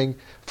Israelites coming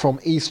from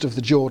east of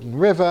the Jordan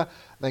River,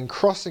 then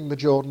crossing the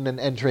Jordan and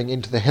entering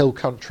into the hill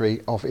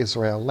country of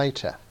Israel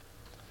later."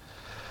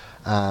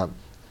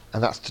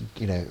 And that's,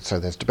 so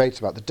there's debates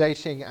about the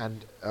dating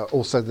and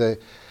also the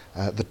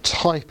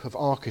type of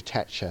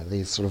architecture,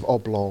 these sort of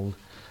oblong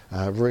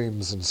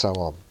rooms and so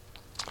on.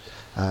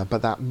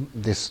 But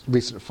this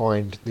recent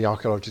find, the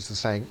archaeologists are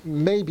saying,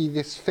 maybe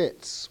this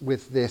fits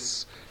with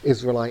this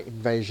Israelite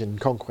invasion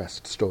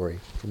conquest story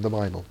from the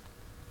Bible.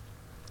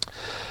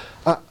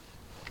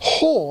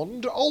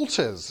 Horned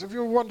altars. If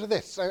you wonder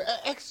this, so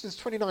Exodus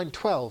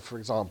 29:12, for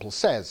example,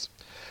 says,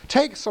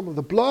 "Take some of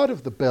the blood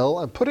of the bull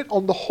and put it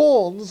on the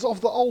horns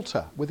of the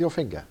altar with your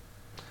finger."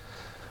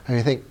 And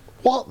you think,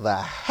 what the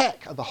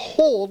heck are the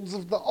horns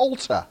of the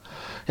altar?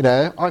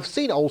 I've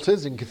seen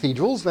altars in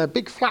cathedrals. They're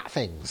big flat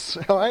things,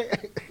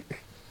 right?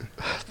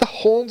 The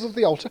horns of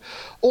the altar.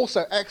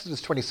 Also,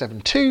 Exodus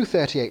 27:2,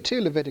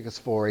 38:2, Leviticus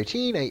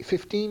 4:18,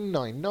 8:15,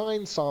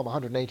 9:9, Psalm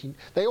 118.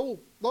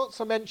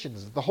 Lots of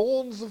mentions of the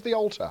horns of the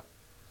altar.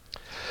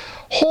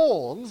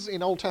 Horns,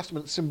 in Old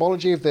Testament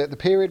symbology of the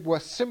period,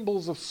 were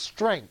symbols of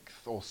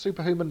strength or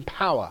superhuman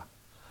power.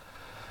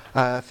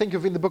 Think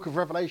of in the book of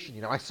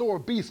Revelation, I saw a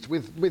beast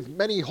with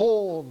many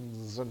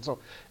horns, and so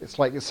it's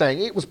like you're saying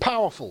it was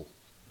powerful,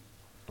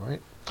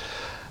 right?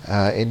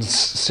 In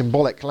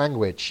symbolic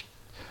language.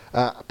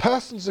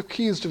 Persons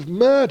accused of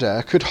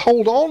murder could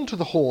hold on to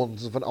the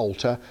horns of an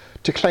altar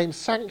to claim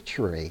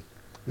sanctuary.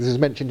 This is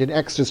mentioned in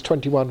Exodus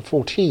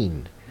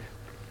 21:14.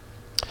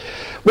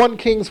 1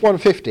 Kings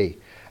 1:50.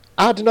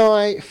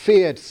 Adonai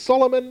feared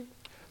Solomon,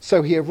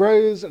 so he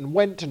arose and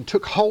went and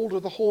took hold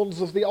of the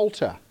horns of the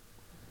altar.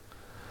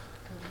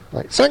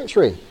 Like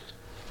sanctuary.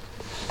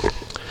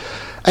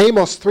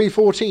 Amos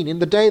 3:14. In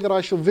the day that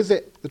I shall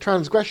visit the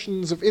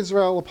transgressions of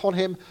Israel upon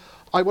him,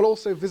 I will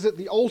also visit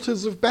the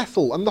altars of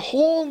Bethel, and the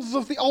horns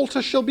of the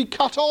altar shall be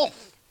cut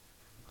off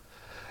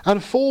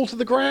and fall to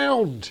the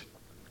ground.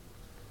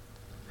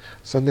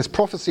 So in this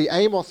prophecy,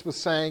 Amos was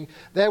saying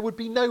there would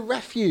be no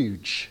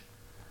refuge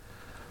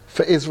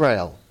for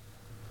Israel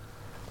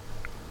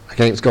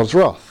against God's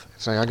wrath.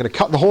 He's saying, I'm going to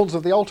cut the horns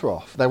of the altar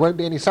off. There won't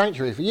be any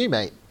sanctuary for you,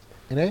 mate.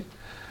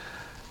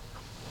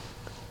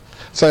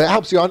 So it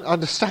helps you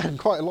understand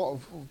quite a lot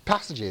of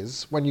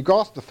passages when you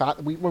grasp the fact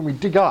that when we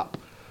dig up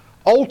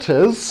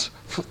altars,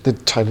 the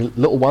tiny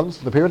little ones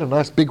for the period, a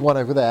nice big one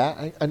over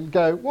there, and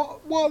go, what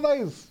are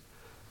those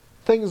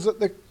things at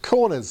the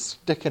corners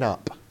sticking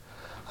up?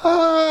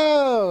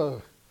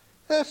 Oh,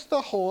 it's the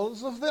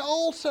horns of the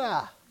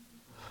altar.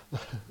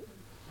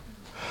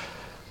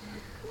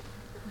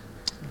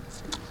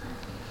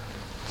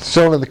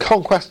 Still in the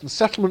conquest and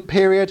settlement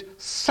period,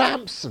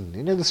 Samson,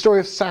 the story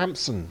of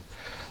Samson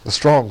the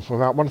Strong from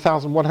about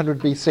 1100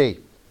 BC.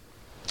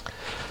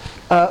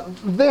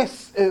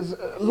 This is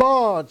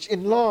a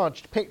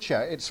enlarged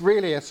picture. It's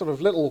really a sort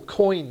of little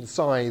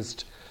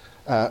coin-sized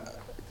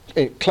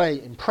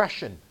clay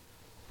impression.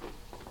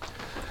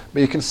 But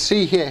you can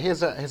see here,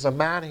 here's a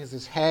man, here's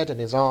his head and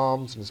his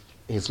arms and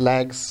his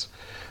legs.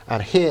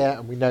 And here,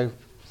 and we know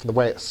from the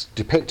way it's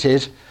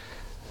depicted,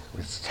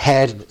 its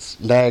head and its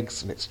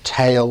legs and its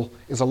tail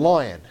is a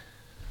lion.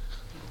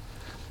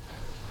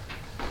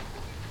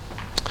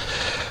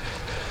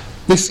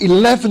 This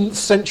 11th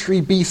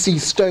century BC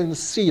stone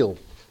seal,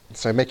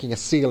 so making a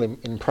seal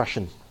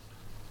impression,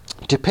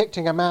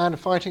 depicting a man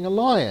fighting a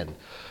lion,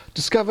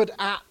 discovered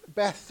at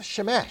Beth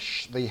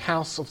Shemesh, the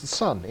House of the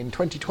Sun, in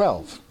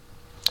 2012.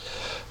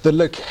 The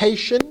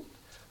location,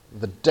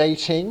 the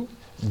dating,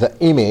 the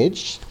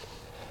image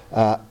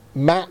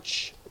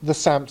match the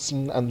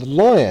Samson and the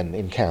lion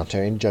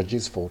encounter in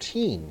Judges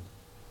 14.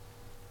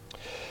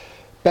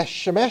 Beth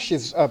Shemesh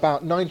is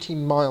about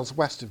 19 miles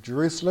west of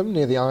Jerusalem,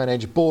 near the Iron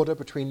Age border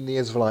between the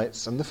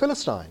Israelites and the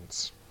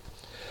Philistines.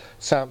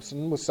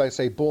 Samson was, so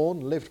say,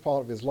 born, lived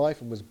part of his life,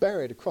 and was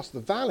buried across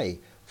the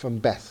valley from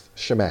Beth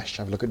Shemesh.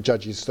 Have a look at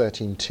Judges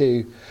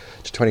 13:2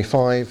 to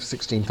 25,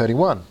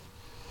 16:31.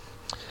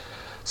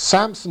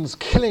 Samson's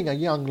killing a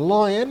young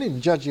lion in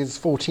Judges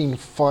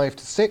 14:5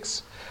 to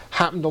 6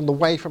 happened on the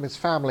way from his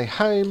family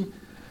home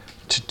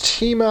to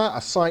Timah,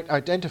 a site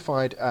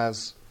identified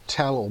as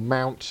Tel or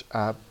Mount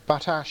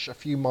Batash, a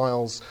few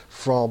miles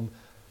from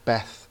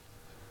Beth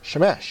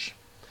Shemesh.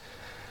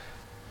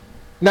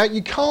 Now,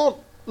 you can't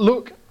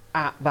look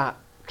at that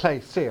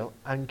clay seal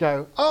and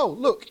go, oh,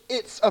 look,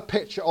 it's a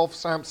picture of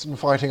Samson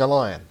fighting a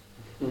lion.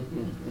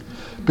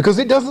 Because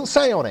it doesn't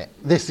say on it,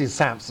 this is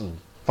Samson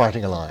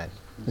fighting a lion.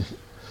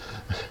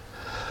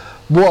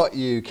 What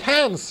you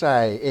can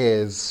say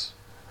is,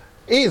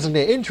 isn't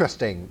it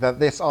interesting that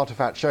this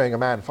artifact showing a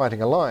man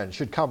fighting a lion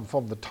should come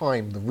from the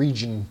time, the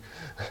region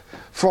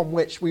from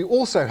which we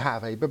also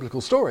have a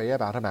biblical story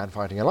about a man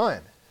fighting a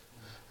lion?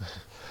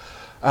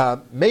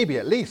 Maybe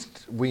at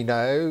least we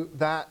know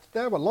that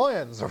there were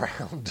lions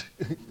around.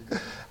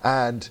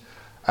 And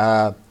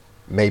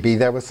maybe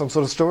there was some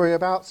sort of story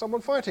about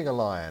someone fighting a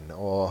lion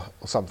or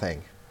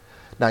something.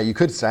 Now, you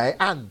could say,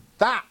 and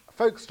that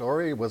folk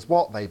story was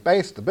what they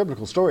based the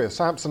biblical story of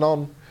Samson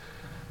on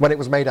when it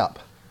was made up.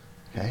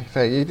 Okay,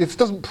 so this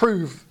doesn't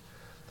prove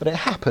that it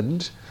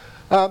happened,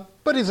 but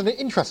isn't it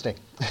interesting?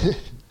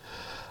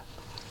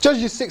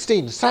 Judges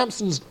 16,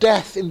 Samson's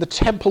death in the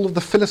temple of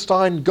the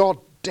Philistine god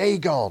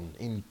Dagon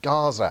in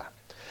Gaza.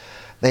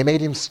 They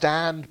made him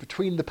stand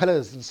between the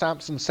pillars, and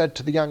Samson said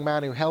to the young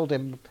man who held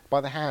him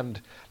by the hand,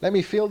 "Let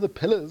me feel the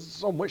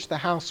pillars on which the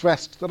house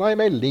rests, that I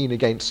may lean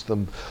against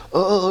them."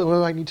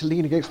 Oh, I need to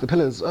lean against the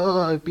pillars. Oh,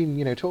 I've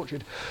been,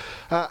 tortured.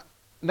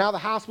 Now the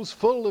house was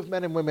full of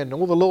men and women.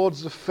 All the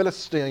lords of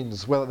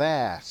Philistines were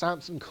there.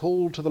 Samson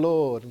called to the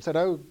Lord and said,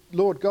 "Oh,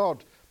 Lord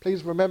God,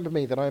 please remember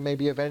me, that I may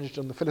be avenged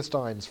on the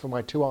Philistines for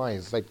my 2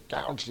 eyes." They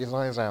gouged his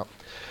eyes out.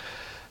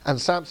 And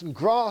Samson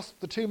grasped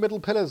the 2 middle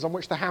pillars on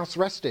which the house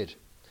rested,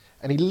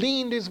 and he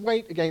leaned his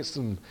weight against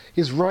them,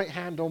 his right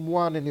hand on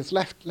one and his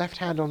left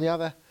hand on the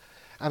other.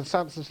 And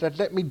Samson said,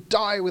 "Let me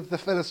die with the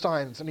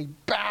Philistines." And he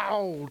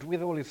bowed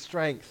with all his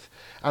strength,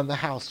 and the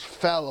house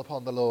fell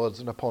upon the lords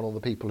and upon all the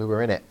people who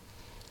were in it.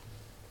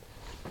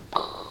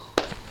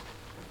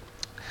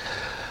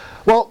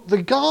 Well,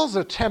 the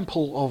Gaza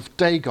temple of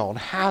Dagon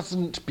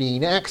hasn't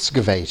been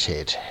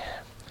excavated,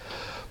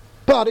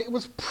 but it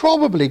was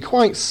probably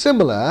quite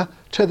similar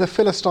to the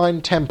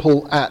Philistine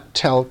temple at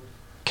Tel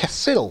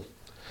Kesil,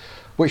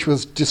 which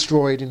was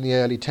destroyed in the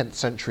early 10th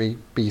century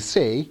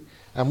BC,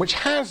 and which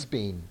has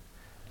been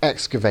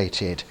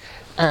excavated.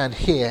 And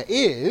here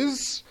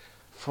is,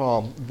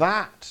 from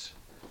that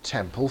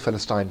temple,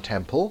 Philistine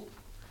temple,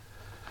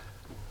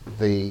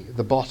 the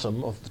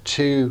bottom of the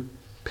 2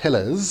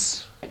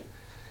 pillars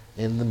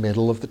in the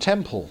middle of the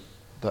temple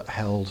that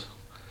held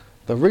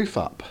the roof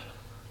up.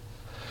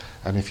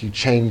 And if you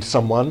chained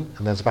someone,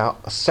 and there's about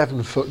a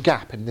 7-foot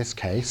gap in this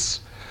case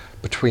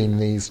between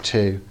these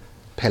 2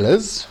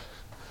 pillars,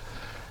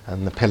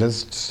 and the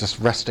pillars just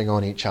resting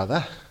on each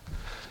other.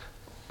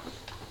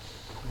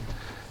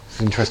 It's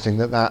interesting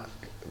that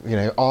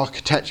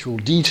architectural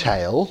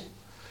detail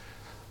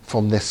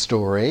from this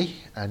story,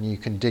 and you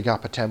can dig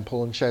up a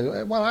temple and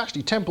show, well,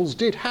 actually temples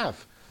did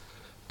have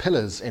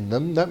pillars in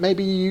them that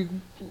maybe you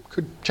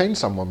could chain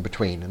someone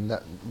between and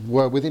that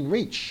were within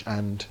reach.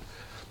 And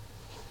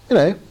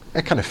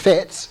it kind of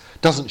fits.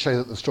 Doesn't show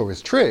that the story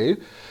is true,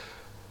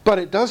 but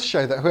it does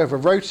show that whoever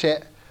wrote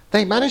it,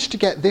 they managed to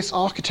get this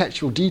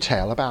architectural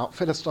detail about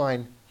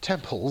Philistine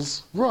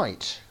temples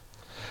right.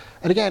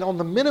 And again, on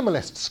the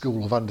minimalist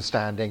school of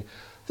understanding,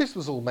 this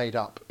was all made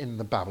up in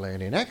the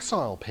Babylonian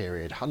exile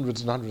period,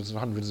 hundreds and hundreds and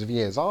hundreds of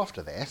years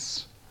after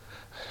this.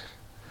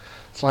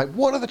 It's like,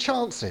 what are the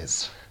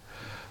chances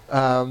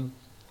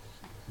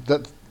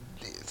that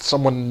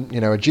someone,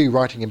 a Jew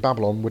writing in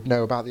Babylon, would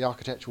know about the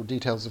architectural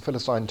details of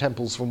Philistine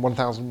temples from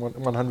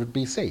 1100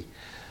 BC?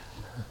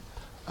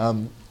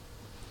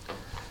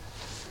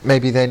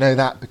 Maybe they know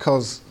that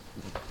because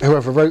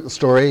whoever wrote the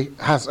story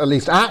has at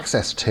least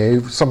access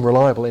to some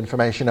reliable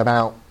information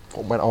about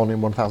what went on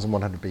in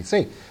 1100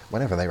 BC,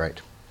 whenever they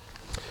wrote.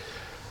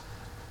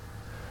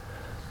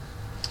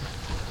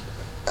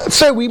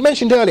 So we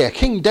mentioned earlier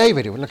King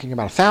David, we're looking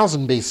about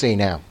 1000 BC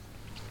now,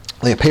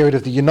 the period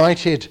of the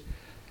United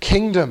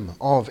Kingdom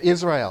of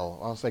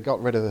Israel, as they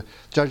got rid of the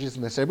judges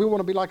and they said, "We want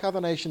to be like other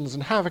nations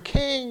and have a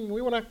king.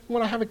 We want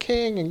to have a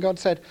king." And God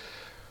said,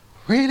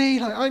 "Really?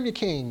 Like, I'm your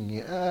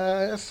king?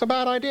 It's a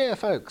bad idea,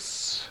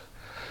 folks."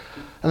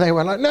 And they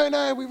were like,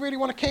 no, we really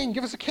want a king.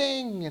 Give us a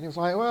king. And he was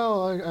like,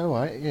 well, all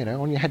right,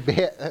 on your head be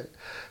it.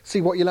 See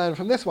what you learn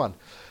from this one.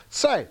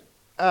 So,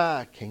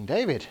 King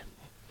David.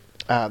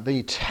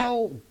 The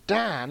Tel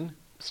Dan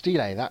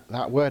stele,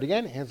 that word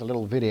again. Here's a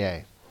little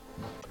video.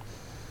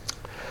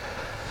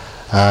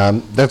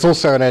 There's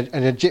also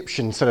an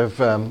Egyptian sort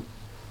of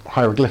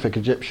hieroglyphic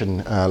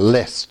Egyptian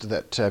list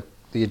that the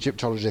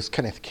Egyptologist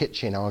Kenneth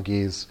Kitchen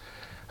argues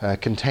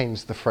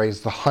contains the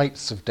phrase "the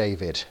heights of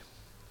David."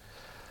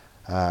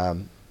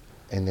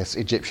 in this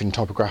Egyptian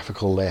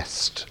topographical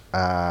list.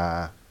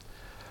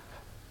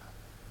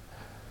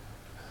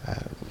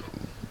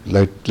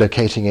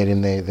 Locating it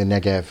in the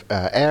Negev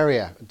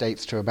area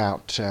dates to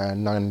about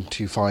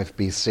 925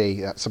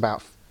 BC. That's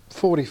about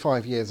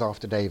 45 years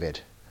after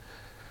David.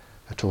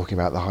 Talking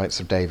about the heights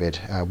of David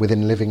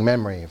within living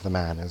memory of the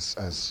man,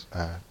 as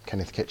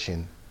Kenneth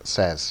Kitchen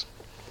says.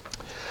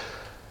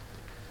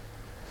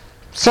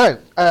 So,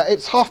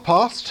 it's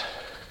past.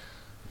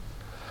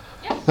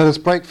 Yes. Let us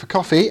break for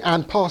coffee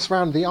and pass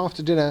round the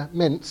after-dinner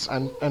mints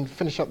and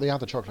finish up the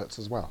other chocolates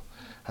as well.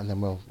 And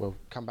then we'll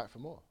come back for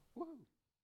more.